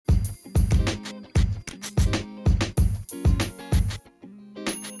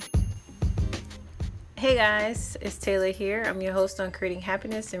Hey guys, it's Taylor here. I'm your host on Creating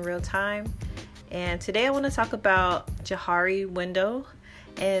Happiness in Real Time. And today I want to talk about Johari window.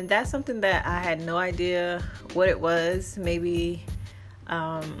 And that's something that I had no idea what it was. Maybe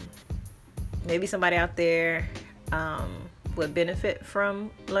somebody out there would benefit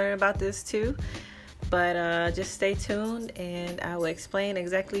from learning about this too. But just stay tuned and I will explain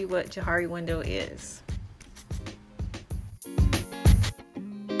exactly what Johari window is.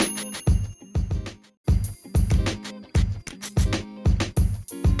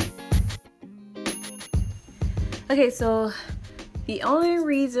 Okay, so the only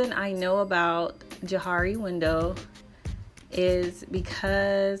reason I know about Johari window is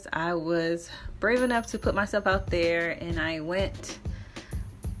because I was brave enough to put myself out there and I went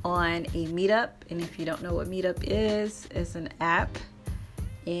on a meetup. And if you don't know what meetup is, it's an app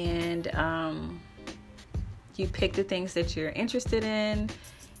and you pick the things that you're interested in,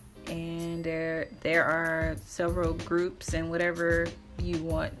 and there are several groups, and whatever you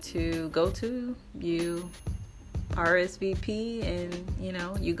want to go to, you RSVP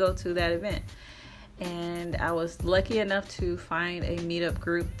and you go to that event. And I was lucky enough to find a meetup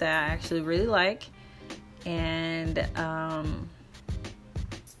group that I actually really like, and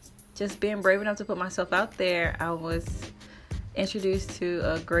just being brave enough to put myself out there, I was introduced to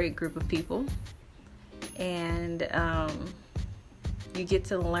a great group of people, and you get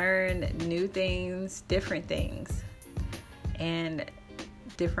to learn new things, different things, and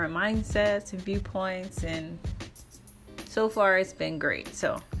different mindsets and viewpoints, and so far it's been great.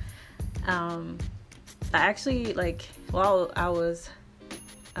 So I actually, while I was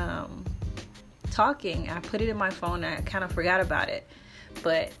talking, I put it in my phone and I kind of forgot about it.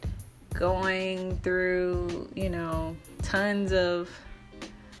 But going through, tons of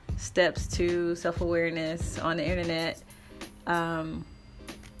steps to self-awareness on the internet, the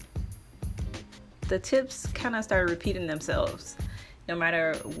tips kind of started repeating themselves no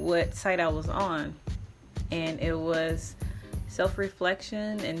matter what site I was on. And it was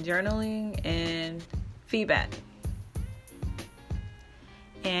self-reflection and journaling and feedback.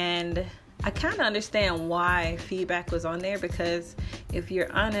 And I kind of understand why feedback was on there, because if you're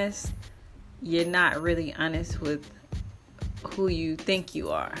honest, you're not really honest with who you think you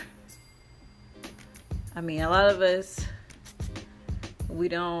are. I mean, a lot of us, we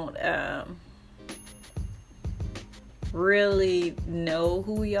don't really know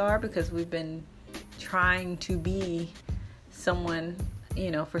who we are because we've been trying to be someone,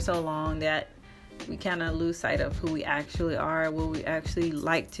 for so long that we kind of lose sight of who we actually are, what we actually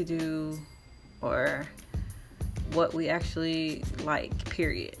like to do, or what we actually like,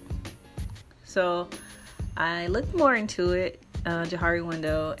 period. So I looked more into it, Johari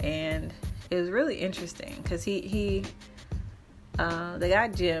window, and it was really interesting because the guy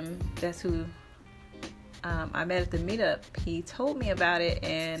Jim, that's who I met at the meetup, he told me about it,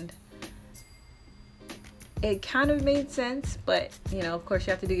 and it kind of made sense, but of course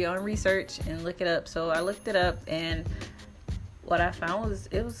you have to do your own research and look it up. So I looked it up, and what I found was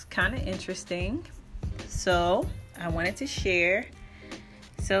it was kind of interesting. So I wanted to share.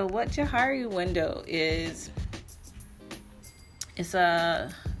 So what Johari window is, it's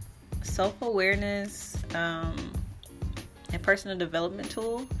a self-awareness and personal development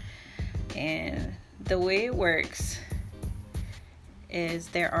tool. And the way it works is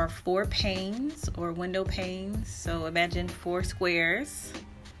there are 4 panes or window panes. So imagine 4 squares,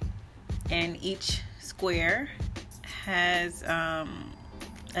 and each square has a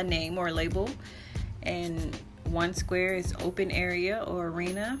name or label, and one square is open area or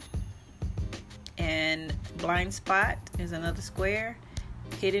arena, and blind spot is another square,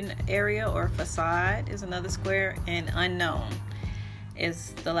 hidden area or facade is another square, and unknown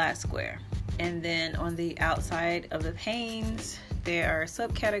is the last square. And then on the outside of the panes, there are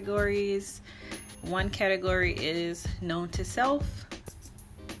subcategories. One category is known to self,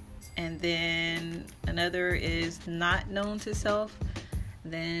 and then another is not known to self,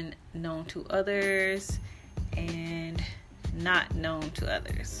 then known to others, and not known to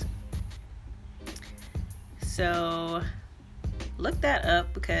others. So look that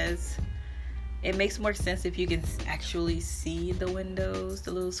up because it makes more sense if you can actually see the windows,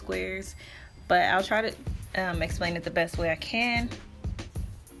 the little squares. But I'll try to explain it the best way I can.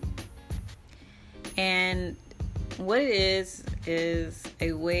 And what it is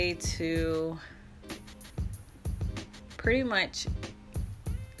a way to pretty much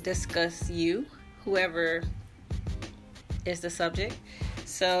discuss you, whoever is the subject.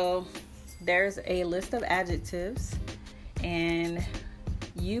 So there's a list of adjectives, and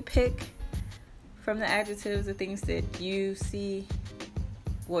you pick from the adjectives the things that you see,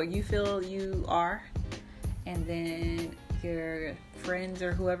 what you feel you are, and then your friends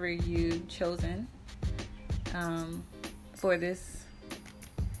or whoever you've chosen for this,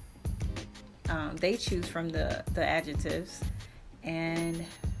 they choose from the adjectives, and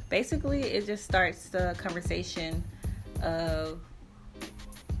basically it just starts the conversation of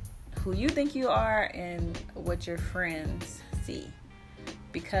who you think you are and what your friends see.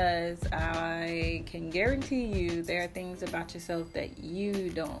 Because I can guarantee you there are things about yourself that you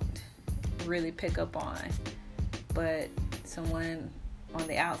don't really pick up on, but someone on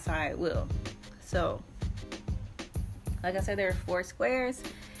the outside will. So, like I said, there are 4 squares,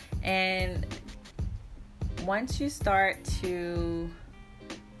 and once you start to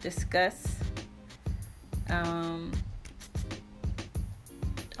discuss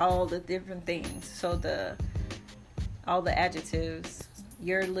all the different things, so all the adjectives,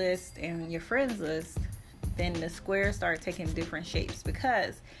 your list and your friends list, then the squares start taking different shapes,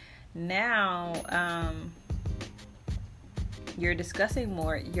 because now you're discussing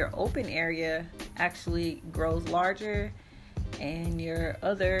more. Your open area actually grows larger, and your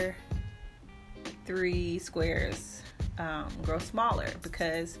other 3 squares grow smaller,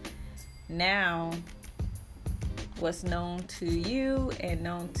 because now what's known to you and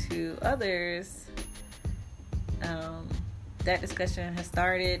known to others, that discussion has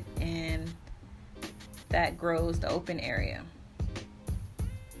started, and that grows the open area.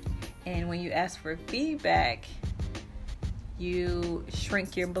 And when you ask for feedback, you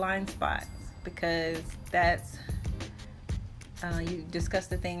shrink your blind spots, because that's you discuss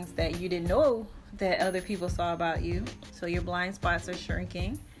the things that you didn't know that other people saw about you. So your blind spots are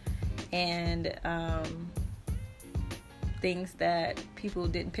shrinking, and things that people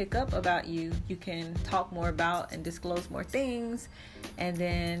didn't pick up about you, you can talk more about and disclose more things. And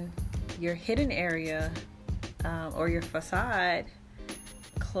then your hidden area or your facade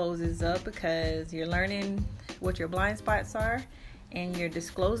closes up, because you're learning what your blind spots are and you're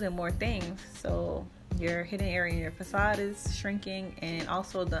disclosing more things. So your hidden area and your facade is shrinking, and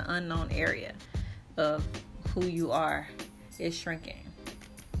also the unknown area of who you are is shrinking.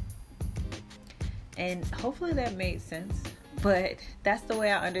 And hopefully that made sense, but that's the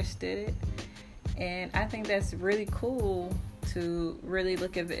way I understood it. And I think that's really cool to really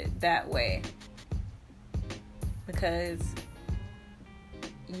look at it that way, because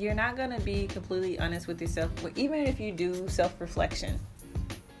you're not going to be completely honest with yourself. Even if you do self-reflection,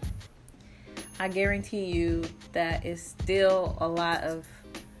 I guarantee you that is still a lot of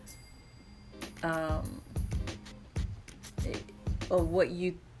what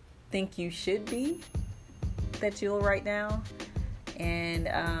you think you should be that you'll write down. And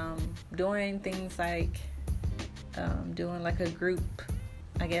doing things like doing like a group,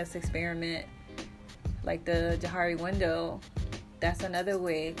 I guess, experiment like the Johari window, that's another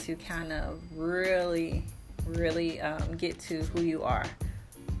way to kind of really get to who you are.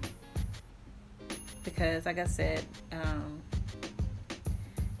 Because like I said,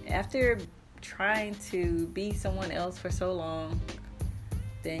 after trying to be someone else for so long,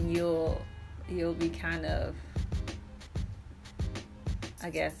 then you'll be kind of, I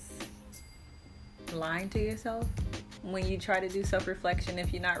guess, lying to yourself when you try to do self-reflection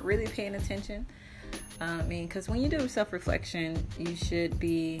if you're not really paying attention. Because when you do self-reflection, you should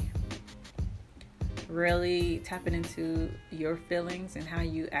be really tapping into your feelings and how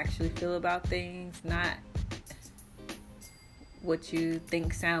you actually feel about things, not what you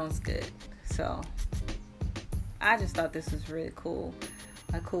think sounds good. So I just thought this was really cool,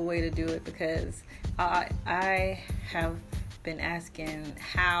 a cool way to do it, because I have been asking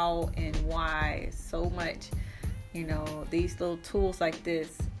how and why so much. These little tools like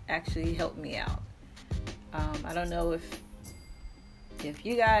this actually help me out. I don't know if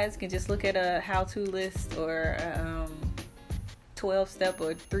you guys can just look at a how-to list or 12-step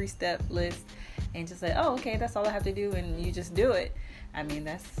or 3-step list and just say, oh, okay, that's all I have to do, and you just do it. I mean,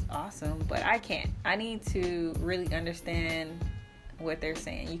 that's awesome, but I can't. I need to really understand what they're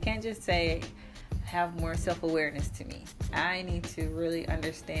saying. You can't just say, have more self-awareness to me. I need to really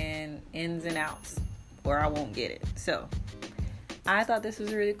understand ins and outs, or I won't get it. So I thought this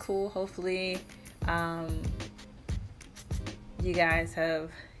was really cool. Hopefully you guys have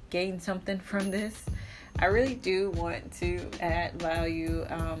gained something from this. I really do want to add value.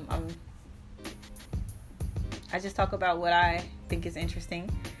 I just talk about what I think is interesting.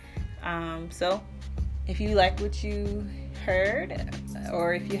 So if you like what you heard,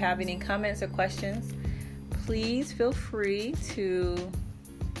 or if you have any comments or questions, please feel free to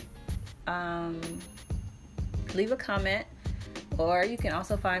leave a comment, or you can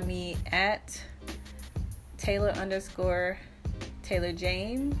also find me at Taylor_Taylor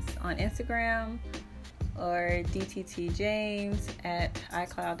James on Instagram, or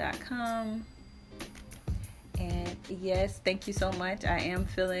dttjames@icloud.com. And yes, thank you so much. I am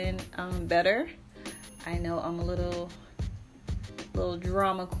feeling better. I know I'm a little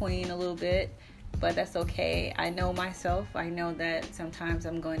drama queen a little bit, but that's okay. I know myself. I know that sometimes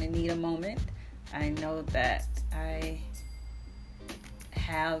I'm going to need a moment. I know that I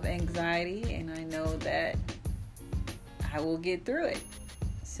have anxiety, and I know that I will get through it.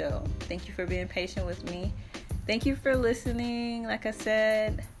 So thank you for being patient with me. Thank you for listening. Like I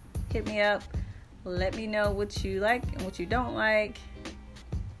said, hit me up. Let me know what you like and what you don't like.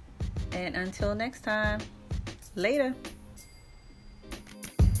 And until next time, later.